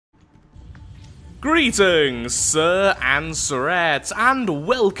Greetings, sir and sirettes, and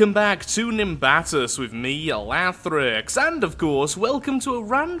welcome back to Nimbatus with me, Lathrix, and of course, welcome to a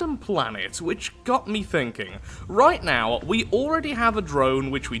random planet, which got me thinking. Right now, we already have a drone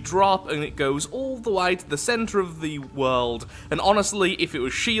which we drop, and it goes all the way to the center of the world, and honestly, if it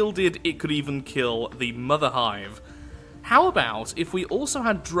was shielded, it could even kill the Mother Hive. How about if we also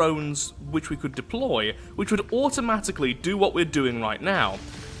had drones which we could deploy, which would automatically do what we're doing right now?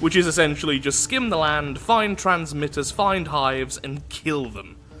 Which is essentially just skim the land, find transmitters, find hives, and kill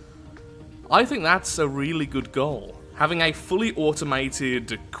them. I think that's a really good goal. Having a fully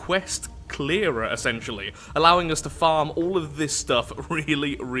automated quest clearer, essentially, allowing us to farm all of this stuff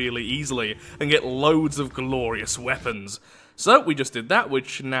really easily, and get loads of glorious weapons. So, we just did that,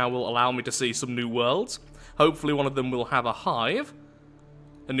 which now will allow me to see some new worlds. Hopefully one of them will have a hive.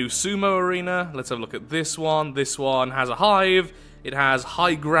 A new sumo arena. Let's have a look at this one. This one has a hive. It has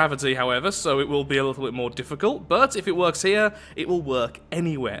high gravity, however, so it will be a little bit more difficult, but if it works here, it will work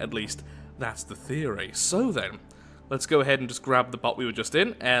anywhere, at least. That's the theory. So then, let's go ahead and just grab the bot we were just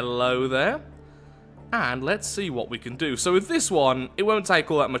in. Hello there. And let's see what we can do. So with this one, it won't take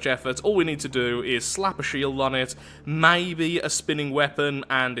all that much effort. All we need to do is slap a shield on it, maybe a spinning weapon,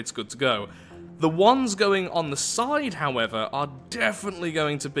 and it's good to go. The ones going on the side, however, are definitely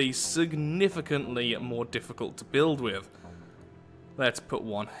going to be significantly more difficult to build with. Let's put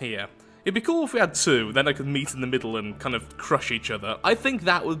one here. It'd be cool if we had two, then I could meet in the middle and kind of crush each other. I think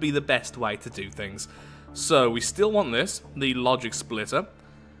that would be the best way to do things. So, we still want this, the logic splitter.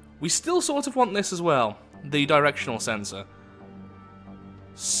 We still sort of want this as well, the directional sensor.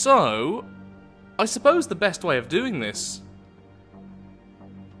 So, I suppose the best way of doing this...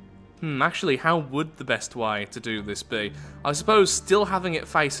 actually, how would the best way to do this be? I suppose still having it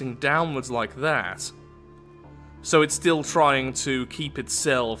facing downwards like that... So it's still trying to keep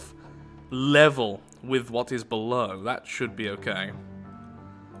itself level with what is below. That should be okay.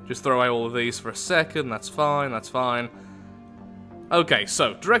 Just throw away all of these for a second. That's fine, that's fine. Okay,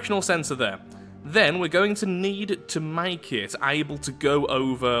 so directional sensor there. Then we're going to need to make it able to go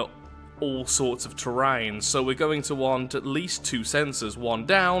over all sorts of terrain. So we're going to want at least two sensors, one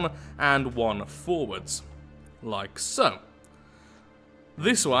down and one forwards. Like so.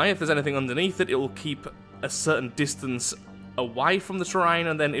 This way, if there's anything underneath it, it will keep a certain distance away from the terrain,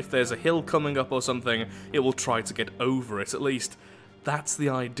 and then if there's a hill coming up or something, it will try to get over it. At least, that's the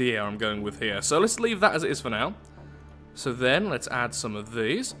idea I'm going with here. So let's leave that as it is for now. So then, let's add some of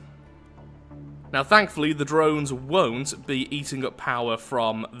these. Now, thankfully, the drones won't be eating up power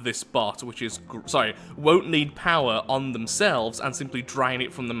from this bot, which is... won't need power on themselves and simply drain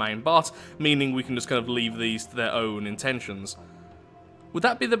it from the main bot, meaning we can just kind of leave these to their own intentions. Would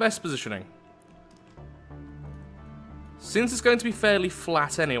that be the best positioning? Since it's going to be fairly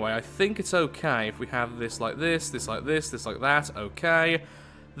flat anyway, I think it's okay if we have this like this, this like this, this like that, okay.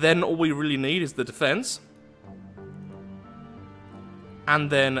 Then all we really need is the defense.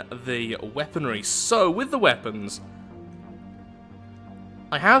 And then the weaponry. So, with the weapons,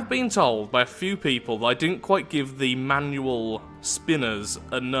 I have been told by a few people that I didn't quite give the manual spinners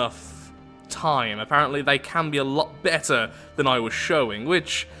enough time. Apparently they can be a lot better than I was showing,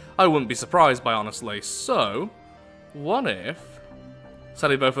 which I wouldn't be surprised by, honestly. So... what if...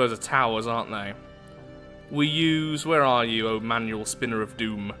 sadly, both of those are towers, aren't they? We use... where are you, oh manual spinner of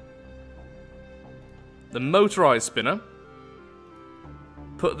doom? The motorized spinner.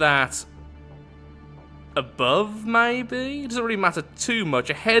 Put that... above, maybe? It doesn't really matter too much.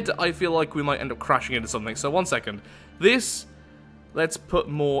 Ahead, I feel like we might end up crashing into something. So, one second. This, let's put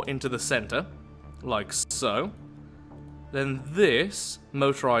more into the center. Like so. Then this,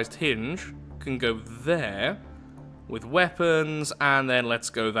 motorized hinge, can go there. With weapons, and then let's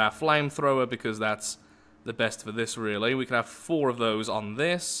go that flamethrower, because that's the best for this, really. We can have 4 of those on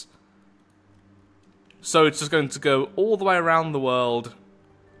this. So it's just going to go all the way around the world,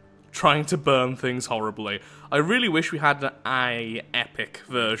 trying to burn things horribly. I really wish we had an epic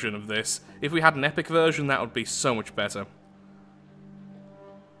version of this. If we had an epic version, that would be so much better.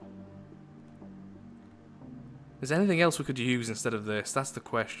 Is there anything else we could use instead of this? That's the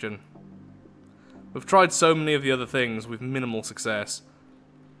question. We've tried so many of the other things with minimal success.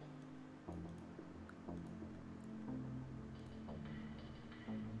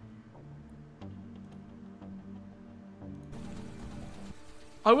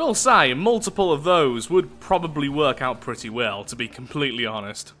 I will say, multiple of those would probably work out pretty well, to be completely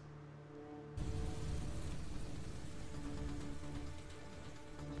honest.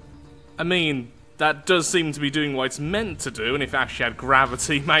 I mean, that does seem to be doing what it's meant to do, and if it actually had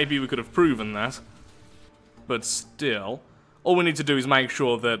gravity, maybe we could have proven that. But still, all we need to do is make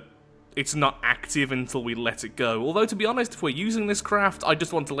sure that it's not active until we let it go. Although, to be honest, if we're using this craft, I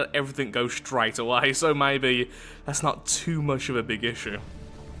just want to let everything go straight away, so maybe that's not too much of a big issue.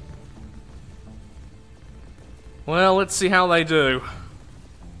 Well, let's see how they do.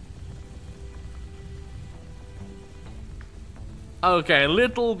 Okay, a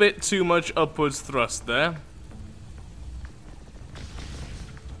little bit too much upwards thrust there.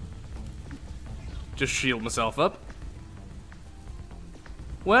 Just shield myself up.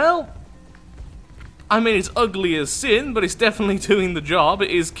 Well, I mean, it's ugly as sin, but it's definitely doing the job. It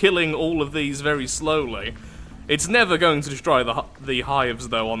is killing all of these very slowly. It's never going to destroy the hives,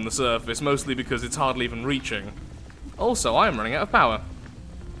 though, on the surface, mostly because it's hardly even reaching. Also, I am running out of power.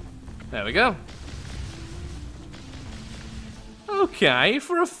 There we go. Okay,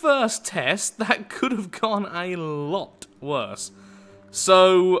 for a first test, that could have gone a lot worse.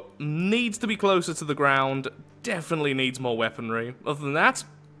 So, needs to be closer to the ground, definitely needs more weaponry. Other than that,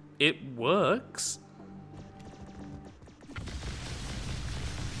 it works.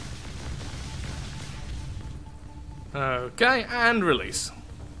 Okay, and release.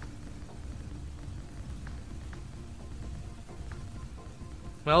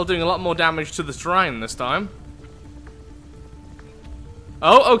 Well, doing a lot more damage to the shrine this time.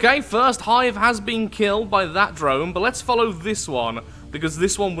 Oh, okay, first hive has been killed by that drone, but let's follow this one, because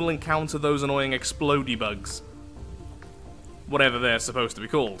this one will encounter those annoying explodey bugs. Whatever they're supposed to be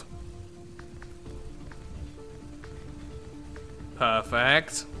called.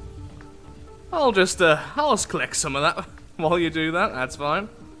 Perfect. I'll just collect some of that while you do that, that's fine.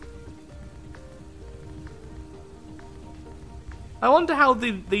 I wonder how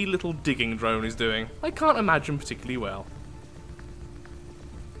the little digging drone is doing. I can't imagine particularly well.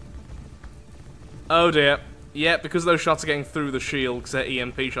 Oh dear. Yeah, because those shots are getting through the shield, because they're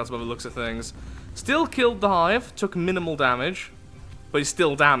EMP shots by the looks of things. Still killed the hive, took minimal damage, but it's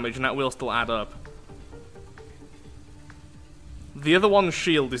still damage, and that will still add up. The other one's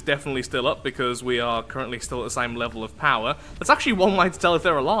shield is definitely still up, because we are currently still at the same level of power. That's actually one way to tell if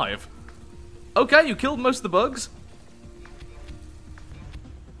they're alive. Okay, you killed most of the bugs.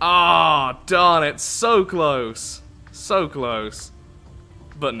 Ah, darn it, so close. So close.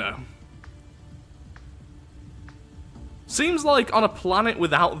 But no. Seems like on a planet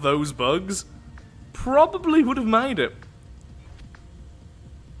without those bugs, probably would have made it.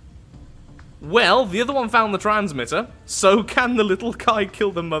 Well, the other one found the transmitter, so can the little guy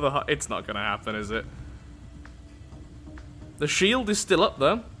kill the mother? It's not gonna happen, is it? The shield is still up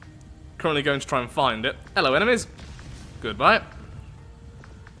though. Currently going to try and find it. Hello, enemies. Goodbye.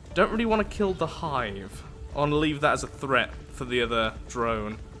 Don't really want to kill the hive. I want to leave that as a threat for the other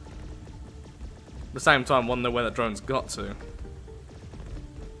drone. At the same time, I want to know where that drone's got to.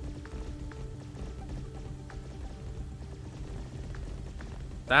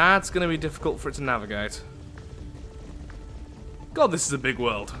 That's going to be difficult for it to navigate. God, this is a big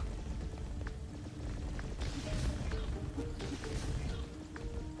world.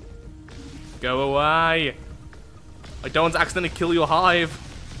 Go away. I don't want to accidentally kill your hive.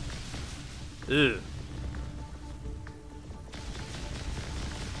 Ugh.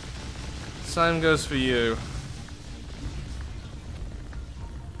 Same goes for you.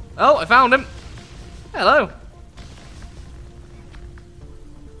 Oh, I found him. Hello.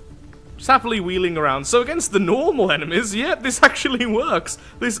 Just happily wheeling around. So against the normal enemies, yeah, this actually works.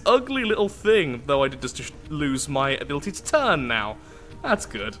 This ugly little thing, though I did just lose my ability to turn now. That's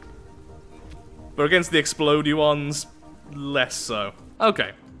good. But against the explodey ones, less so.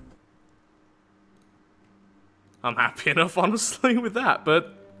 Okay. I'm happy enough, honestly, with that,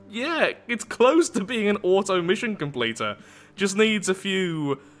 but yeah, it's close to being an auto mission completer. Just needs a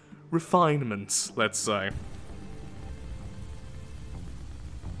few refinements, let's say.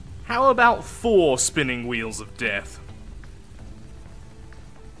 How about 4 spinning wheels of death?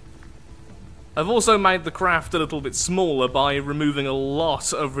 I've also made the craft a little bit smaller by removing a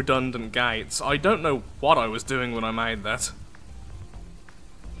lot of redundant gates. I don't know what I was doing when I made that.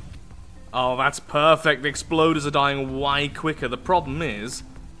 Oh, that's perfect. The exploders are dying way quicker. The problem is...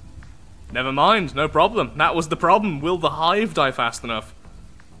 Never mind, no problem. That was the problem. Will the hive die fast enough?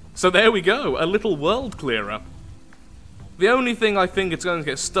 So there we go, a little world clearer. The only thing I think it's going to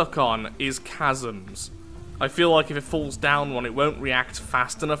get stuck on is chasms. I feel like if it falls down one, it won't react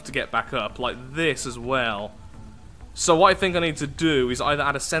fast enough to get back up, like this as well. So what I think I need to do is either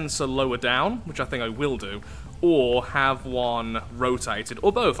add a sensor lower down, which I think I will do, or have one rotated,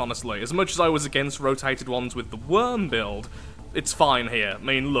 or both, honestly. As much as I was against rotated ones with the worm build, it's fine here. I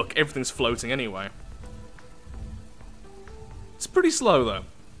mean, look, everything's floating anyway. It's pretty slow, though.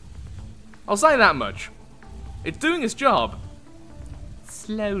 I'll say that much. It's doing its job.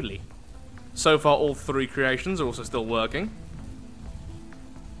 Slowly. So far, all 3 creations are also still working.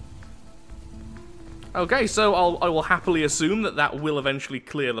 Okay, so I will happily assume that that will eventually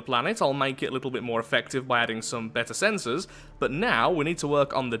clear the planet. I'll make it a little bit more effective by adding some better sensors. But now, we need to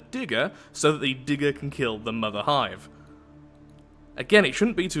work on the digger, so that the digger can kill the mother hive. Again, it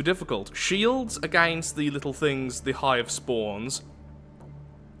shouldn't be too difficult. Shields against the little things the hive spawns.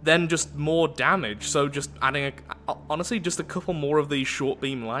 Then just more damage, so just adding honestly, just a couple more of these short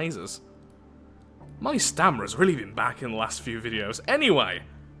beam lasers. My stamina's really been back in the last few videos. Anyway,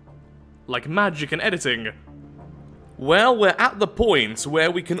 like magic and editing. Well, we're at the point where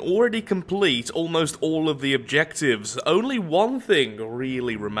we can already complete almost all of the objectives. Only one thing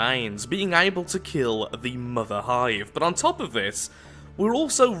really remains, being able to kill the mother hive. But on top of this, we're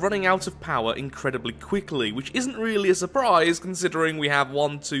also running out of power incredibly quickly, which isn't really a surprise considering we have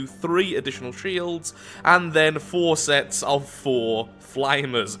 1, 2, 3 additional shields, and then 4 sets of 4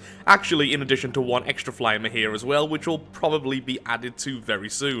 flamers. Actually, in addition to 1 extra flamer here as well, which will probably be added to very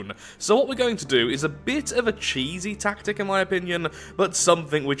soon. So what we're going to do is a bit of a cheesy tactic in my opinion, but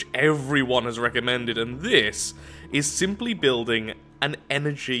something which everyone has recommended, and this is simply building an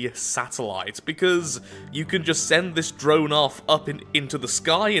energy satellite, because you can just send this drone off up into the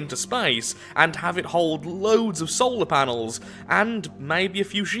sky, into space, and have it hold loads of solar panels, and maybe a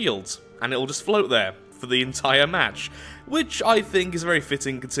few shields, and it'll just float there for the entire match, which I think is very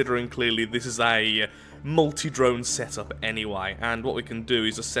fitting considering clearly this is a multi-drone setup anyway, and what we can do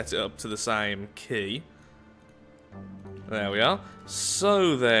is just set it up to the same key. There we are.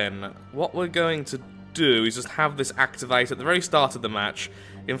 So then, what we're going to do is just have this activate at the very start of the match.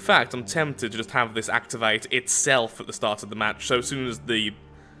 In fact, I'm tempted to just have this activate itself at the start of the match, so as soon as the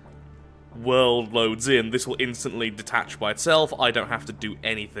world loads in, this will instantly detach by itself. I don't have to do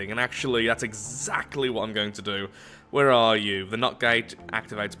anything, and actually, that's exactly what I'm going to do. Where are you? The NOT gate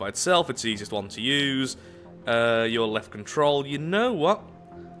activates by itself, it's the easiest one to use. Your left control, you know what?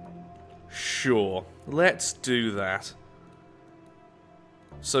 Sure, let's do that.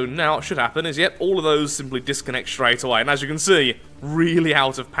 So now what should happen is, yep, all of those simply disconnect straight away. And as you can see, really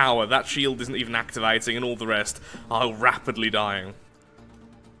out of power. That shield isn't even activating and all the rest are rapidly dying.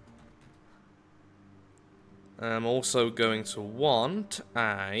 I'm also going to want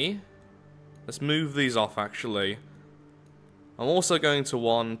a... Let's move these off, actually. I'm also going to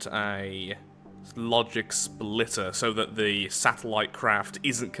want a logic splitter so that the satellite craft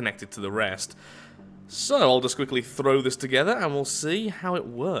isn't connected to the rest. So, I'll just quickly throw this together and we'll see how it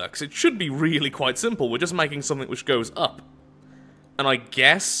works. It should be really quite simple, we're just making something which goes up. And I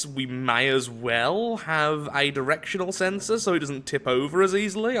guess we may as well have a directional sensor so it doesn't tip over as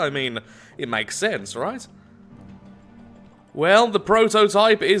easily. I mean, it makes sense, right? Well, the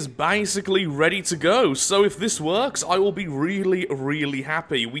prototype is basically ready to go, so if this works, I will be really, really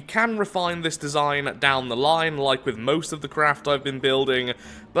happy. We can refine this design down the line, like with most of the craft I've been building,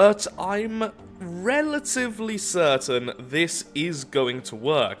 but I'm relatively certain this is going to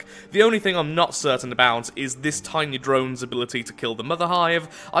work. The only thing I'm not certain about is this tiny drone's ability to kill the mother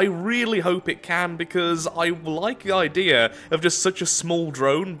hive. I really hope it can, because I like the idea of just such a small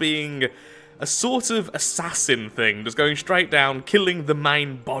drone being a sort of assassin thing, just going straight down, killing the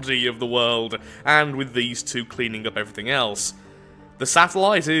main body of the world, and with these two cleaning up everything else. The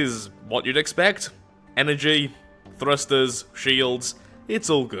satellite is what you'd expect. Energy, thrusters, shields, it's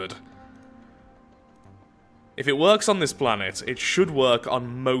all good. If it works on this planet, it should work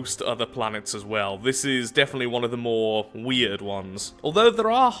on most other planets as well. This is definitely one of the more weird ones. Although there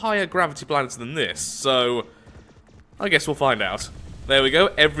are higher gravity planets than this, so I guess we'll find out. There we go,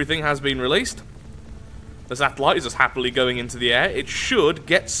 everything has been released. The satellite is just happily going into the air. It should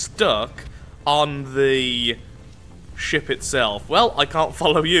get stuck on the ship itself. Well, I can't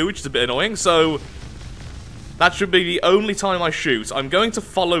follow you, which is a bit annoying, so that should be the only time I shoot. I'm going to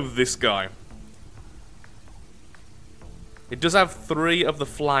follow this guy. It does have 3 of the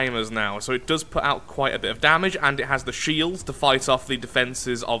flamers now, so it does put out quite a bit of damage, and it has the shields to fight off the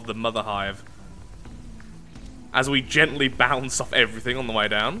defenses of the mother hive. As we gently bounce off everything on the way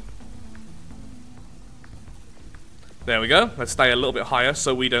down. There we go. Let's stay a little bit higher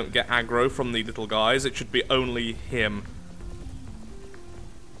so we don't get aggro from the little guys. It should be only him.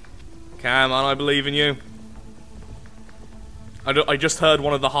 Come on, I believe in you. I just heard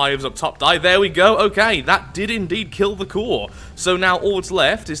one of the hives up top die. There we go. Okay, that did indeed kill the core. So now all that's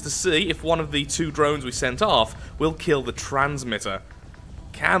left is to see if one of the 2 drones we sent off will kill the transmitter.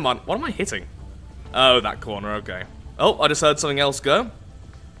 Come on. What am I hitting? Oh, that corner, okay. Oh, I just heard something else go.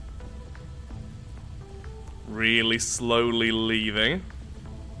 Really slowly leaving.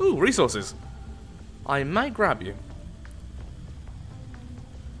 Ooh, resources. I may grab you.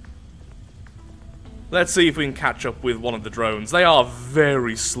 Let's see if we can catch up with one of the drones. They are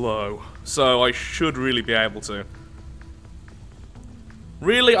very slow, so I should really be able to.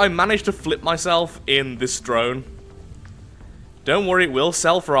 Really, I managed to flip myself in this drone. Don't worry, it will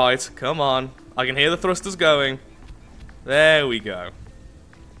self-right. Come on. I can hear the thrusters going. There we go.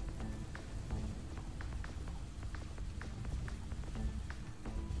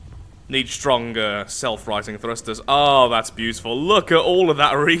 Need stronger self-righting thrusters. Oh, that's beautiful. Look at all of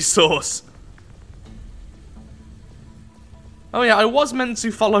that resource. Oh yeah, I was meant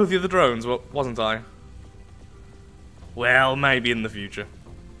to follow the other drones, wasn't I? Well, maybe in the future.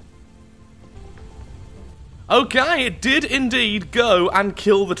 Okay, it did indeed go and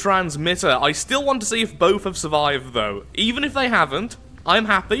kill the transmitter. I still want to see if both have survived, though. Even if they haven't, I'm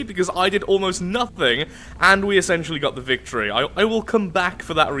happy because I did almost nothing, and we essentially got the victory. I will come back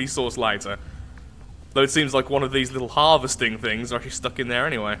for that resource later. Though it seems like one of these little harvesting things are actually stuck in there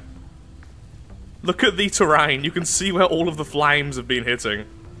anyway. Look at the terrain, you can see where all of the flames have been hitting.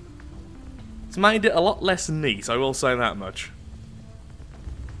 It's made it a lot less neat, I will say that much.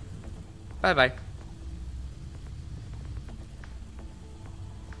 Bye-bye.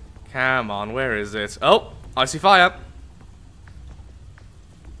 Come on, where is it? Oh, I see fire.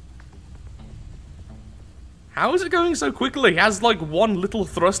 How is it going so quickly? It has like one little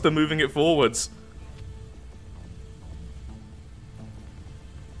thruster moving it forwards.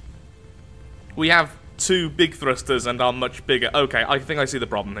 We have two big thrusters and are much bigger. Okay, I think I see the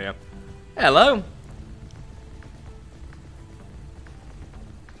problem here. Hello.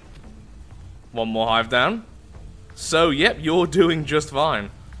 One more hive down. So, yep, you're doing just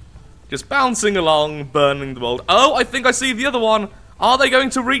fine. Just bouncing along, burning the world. Oh, I think I see the other one. Are they going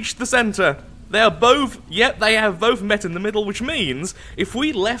to reach the center? They are both, yep, they have both met in the middle, which means if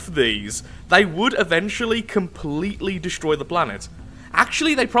we left these, they would eventually completely destroy the planet.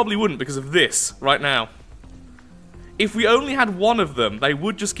 Actually, they probably wouldn't because of this, right now. If we only had one of them, they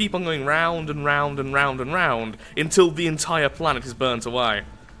would just keep on going round and round and round and round until the entire planet is burnt away.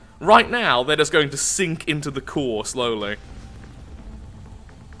 Right now, they're just going to sink into the core slowly.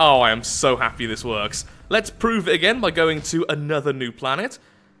 Oh, I am so happy this works. Let's prove it again by going to another new planet.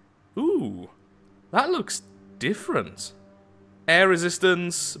 Ooh, that looks different. Air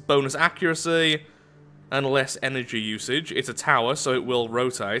resistance, bonus accuracy, and less energy usage. It's a tower, so it will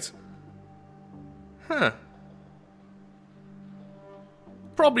rotate. Huh.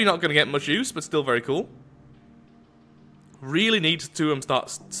 Probably not going to get much use, but still very cool. Really need to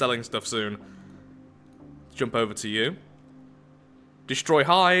start selling stuff soon. Jump over to you. Destroy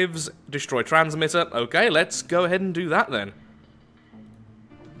hives, destroy transmitter. Okay, let's go ahead and do that then.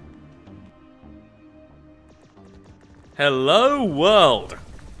 Hello, world.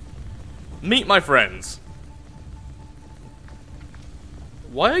 Meet my friends.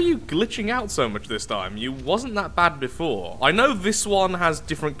 Why are you glitching out so much this time? You wasn't that bad before. I know this one has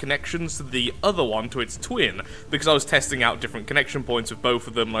different connections to the other one, to its twin, because I was testing out different connection points with both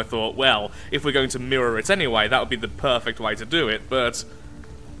of them, and I thought, well, if we're going to mirror it anyway, that would be the perfect way to do it, but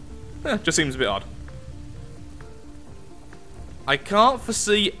just seems a bit odd. I can't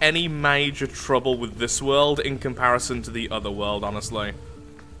foresee any major trouble with this world in comparison to the other world, honestly.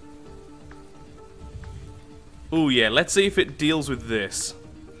 Ooh yeah, let's see if it deals with this.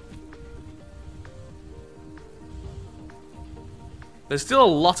 There's still a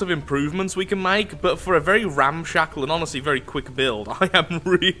lot of improvements we can make, but for a very ramshackle and honestly very quick build, I am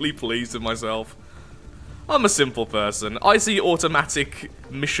really pleased with myself. I'm a simple person. I see automatic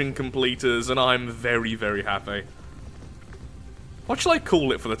mission completers and I'm very, very happy. What shall I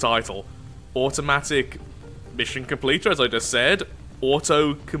call it for the title? Automatic mission completer, as I just said?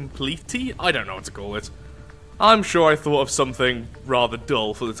 Auto-completey? I don't know what to call it. I'm sure I thought of something rather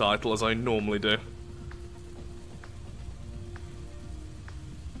dull for the title, as I normally do.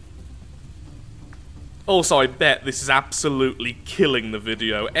 Also, I bet this is absolutely killing the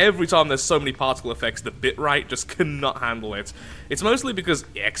video. Every time there's so many particle effects, the bitrate just cannot handle it. It's mostly because,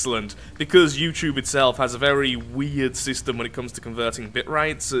 excellent, because YouTube itself has a very weird system when it comes to converting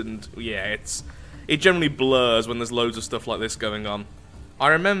bitrates, and yeah, it generally blurs when there's loads of stuff like this going on. I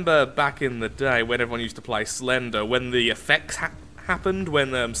remember back in the day when everyone used to play Slender, when the effects happened,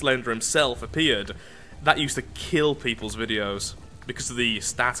 when Slender himself appeared, that used to kill people's videos because of the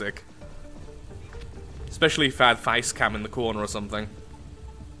static. Especially if I had face cam in the corner or something.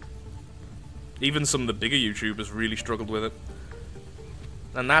 Even some of the bigger YouTubers really struggled with it.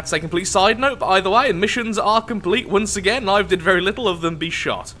 And that's a complete side note, but either way, missions are complete once again. I've did very little of them be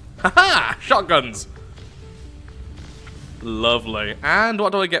shot. Haha! Shotguns! Lovely. And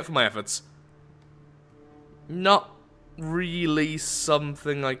what do I get for my efforts? Not really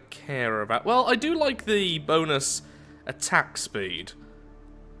something I care about. Well, I do like the bonus attack speed.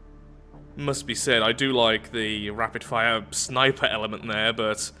 Must be said, I do like the rapid-fire sniper element there,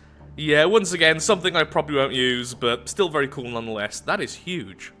 but yeah, once again, something I probably won't use, but still very cool nonetheless. That is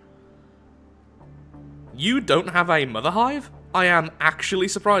huge. You don't have a mother hive? I am actually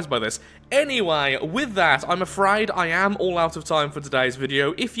surprised by this. Anyway, with that, I'm afraid I am all out of time for today's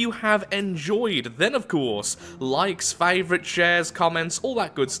video. If you have enjoyed, then of course, likes, favourites, shares, comments, all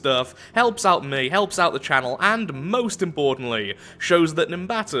that good stuff helps out me, helps out the channel, and most importantly, shows that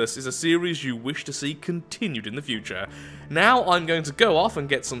Nimbatus is a series you wish to see continued in the future. Now I'm going to go off and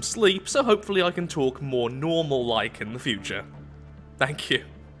get some sleep, so hopefully I can talk more normal-like in the future. Thank you,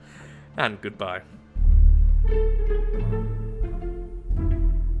 and goodbye.